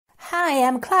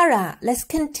I'm Clara. Let's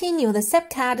continue the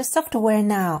CypCut software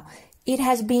now. It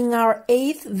has been our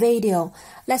 8th video.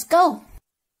 Let's go!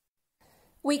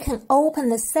 We can open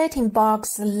the setting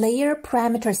box Layer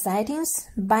Parameter Settings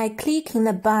by clicking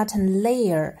the button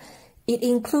Layer. It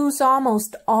includes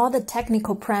almost all the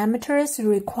technical parameters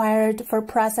required for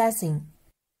processing.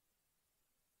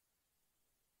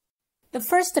 The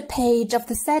first page of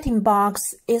the setting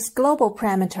box is Global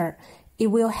Parameter. It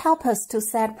will help us to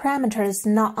set parameters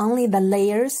not only the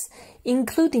layers,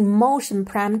 including motion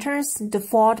parameters,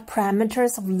 default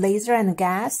parameters of laser and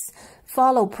gas,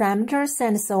 follow parameters,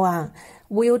 and so on.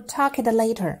 We'll talk it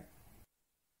later.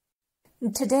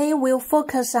 Today we'll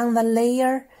focus on the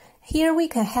layer. Here we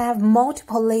can have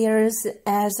multiple layers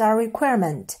as our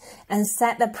requirement and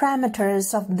set the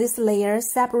parameters of this layer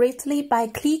separately by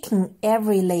clicking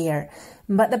every layer.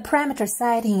 But the parameter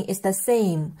setting is the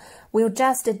same. We'll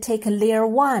just take layer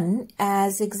 1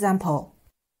 as example.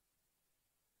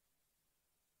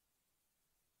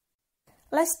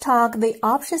 Let's talk the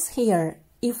options here.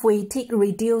 If we tick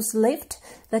Reduce Lift,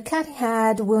 the cutting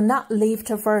head will not lift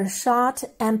for a short,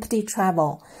 empty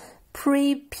travel.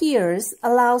 Pre-pierce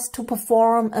allows to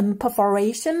perform a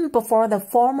perforation before the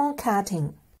formal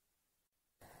cutting.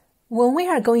 When we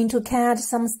are going to cut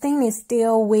some stainless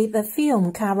steel with the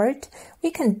film covered,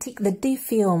 we can tick the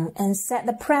defilm and set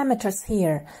the parameters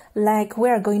here. Like we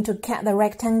are going to cut the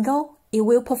rectangle, it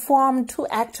will perform 2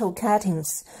 actual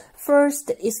cuttings.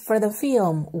 First is for the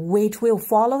film, which will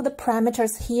follow the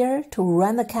parameters here to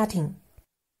run the cutting.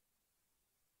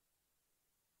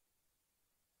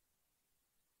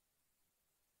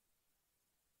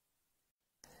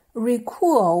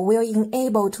 Recool will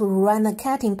enable to run the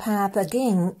cutting path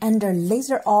again under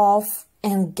laser off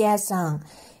and gas on.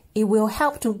 It will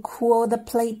help to cool the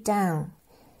plate down.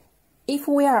 If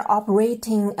we are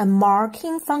operating a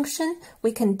marking function,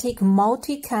 we can tick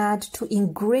multi-cut to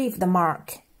engrave the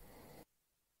mark.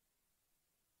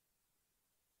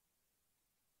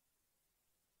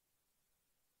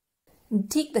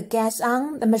 Tick the gas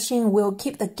on, the machine will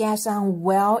keep the gas on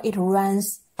while it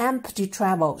runs empty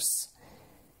travels.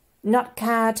 Not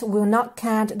cut will not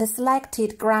cut the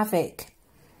selected graphic.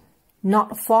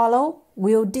 Not follow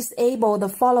will disable the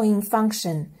following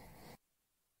function.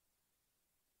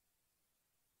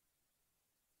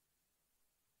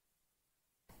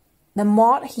 The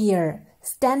mod here,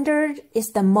 standard, is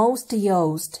the most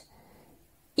used.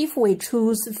 If we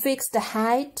choose fixed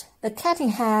height, the cutting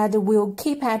head will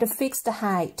keep at fixed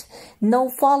height, no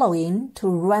following to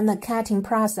run the cutting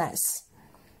process.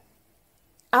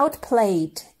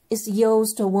 Outplate is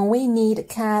used when we need to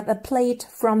cut a plate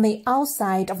from the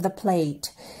outside of the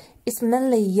plate. It's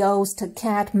mainly used to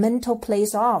cut metal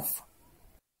plates off.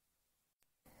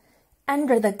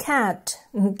 Under the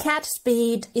cut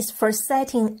speed is for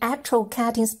setting actual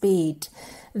cutting speed.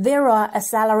 There are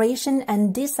acceleration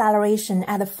and deceleration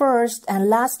at the first and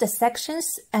last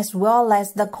sections as well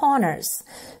as the corners,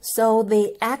 so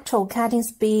the actual cutting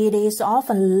speed is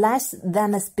often less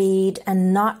than the speed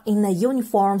and not in a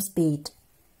uniform speed.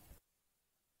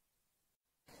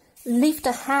 Lift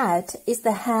head is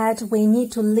the head we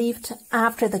need to lift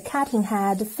after the cutting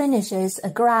head finishes a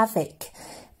graphic,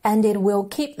 and it will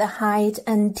keep the height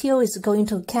until it's going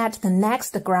to cut the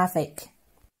next graphic.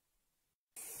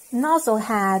 Nozzle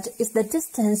head is the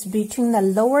distance between the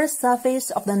lower surface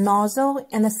of the nozzle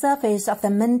and the surface of the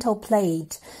metal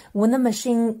plate when the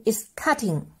machine is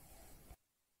cutting.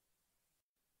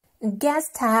 Gas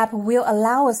tab will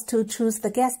allow us to choose the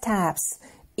gas tabs.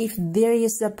 If there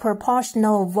is a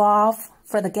proportional valve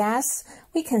for the gas,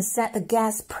 we can set the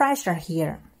gas pressure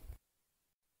here.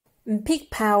 Peak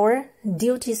power,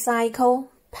 duty cycle,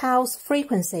 pulse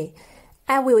frequency.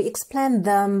 I will explain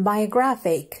them by a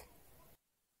graphic.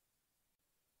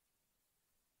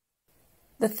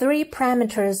 The 3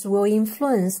 parameters will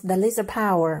influence the laser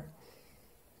power.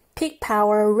 Peak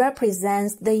power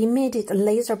represents the immediate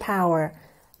laser power.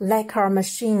 Like our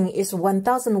machine is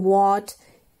 1000 watt,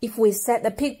 if we set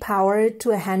the peak power to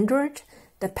 100,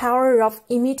 the power of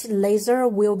emitted laser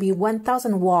will be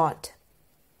 1000 watt.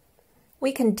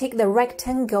 We can take the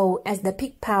rectangle as the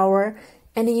peak power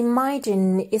and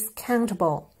imagine it's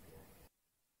countable.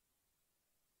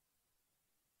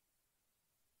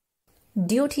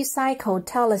 Duty cycle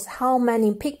tells us how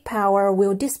many peak power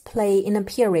will display in a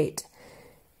period.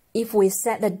 If we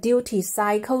set the duty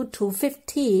cycle to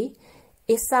 50,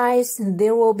 it says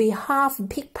there will be half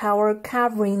peak power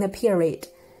covering the period.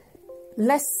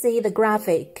 Let's see the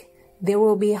graphic. There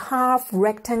will be half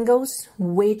rectangles,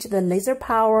 which the laser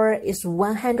power is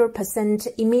 100%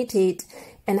 emitted,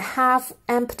 and half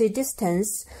empty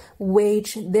distance,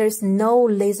 which there's no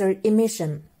laser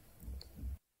emission.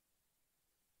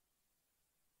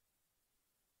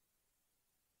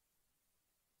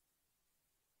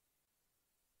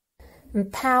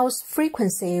 Pulse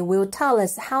frequency will tell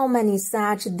us how many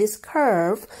such this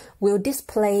curve will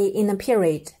display in a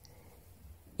period.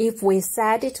 If we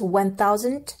set it to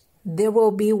 1000, there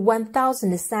will be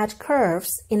 1000 such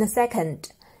curves in a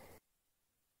second.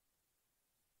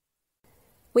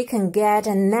 We can get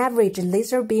an average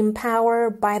laser beam power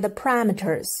by the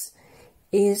parameters.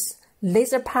 Is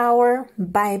laser power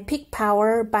by peak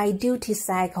power by duty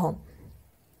cycle.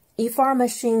 If our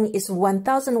machine is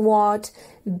 1000 watt,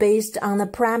 based on the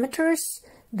parameters,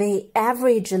 the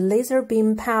average laser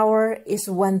beam power is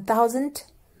 1000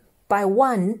 by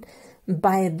 1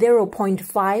 by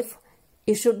 0.5.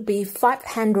 It should be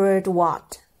 500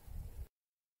 watt.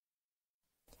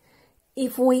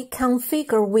 If we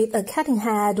configure with a cutting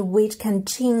head which can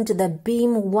change the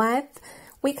beam width,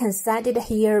 we can set it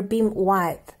here beam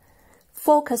width.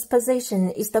 Focus position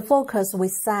is the focus we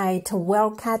set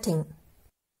while cutting.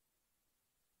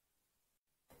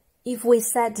 If we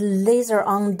set laser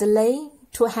on delay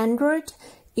 200,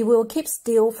 it will keep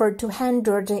still for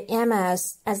 200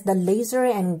 ms as the laser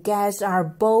and gas are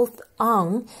both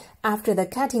on after the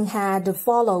cutting head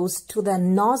follows to the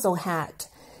nozzle head.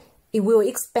 It will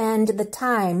expand the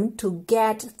time to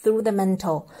get through the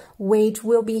mantle, which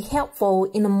will be helpful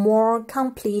in a more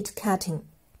complete cutting.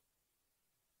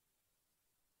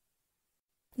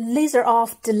 Laser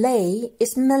off delay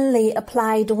is mainly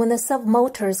applied when the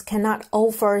servomotors cannot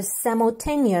offer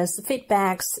simultaneous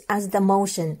feedbacks as the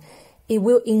motion. It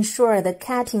will ensure the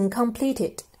cutting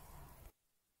completed.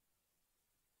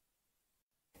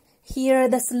 Here,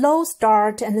 the slow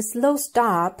start and slow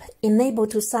stop enable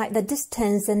to set the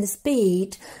distance and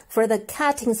speed for the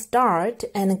cutting start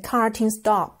and cutting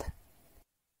stop.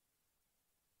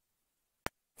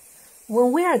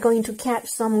 When we are going to cut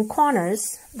some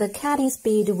corners, the cutting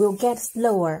speed will get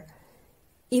slower.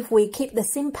 If we keep the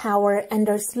same power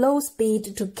under slow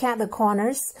speed to cut the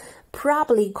corners,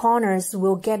 probably corners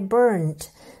will get burned.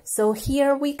 So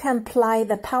here we can apply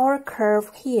the power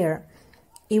curve here.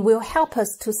 It will help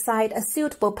us to set a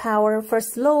suitable power for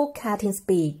slow cutting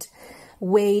speed,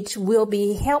 which will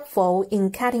be helpful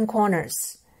in cutting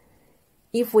corners.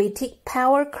 If we take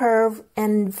power curve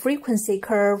and frequency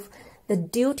curve, the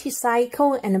duty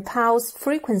cycle and pulse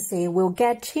frequency will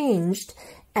get changed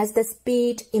as the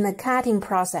speed in the cutting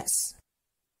process.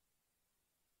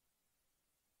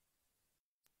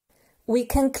 We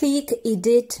can click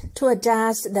Edit to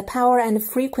adjust the power and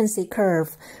frequency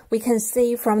curve. We can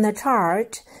see from the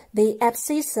chart, the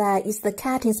abscissa is the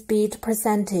cutting speed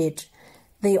percentage.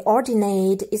 The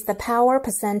ordinate is the power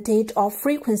percentage or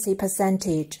frequency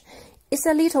percentage. It's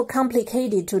a little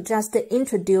complicated to just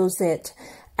introduce it.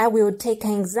 I will take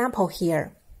an example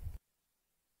here.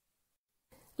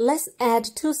 Let's add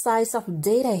two sides of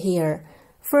data here.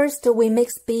 First, we make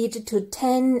speed to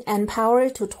 10 and power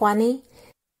to 20.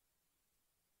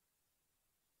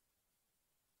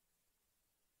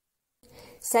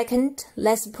 Second,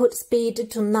 let's put speed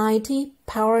to 90,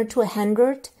 power to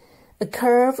 100. A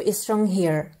curve is shown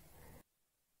here.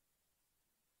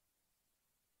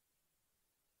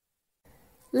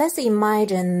 Let's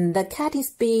imagine the cutting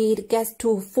speed gets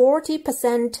to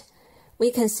 40%.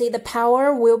 We can see the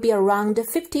power will be around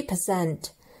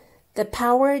 50%. The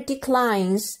power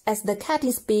declines as the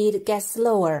cutting speed gets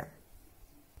slower.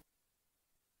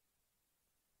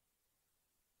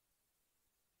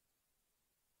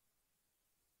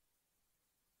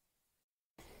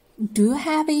 Do you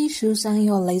have issues on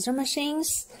your laser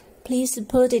machines? Please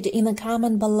put it in the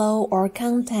comment below or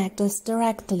contact us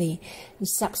directly.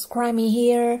 Subscribe me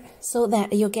here so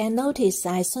that you get notice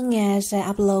as soon as I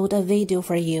upload a video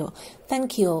for you.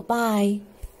 Thank you. Bye.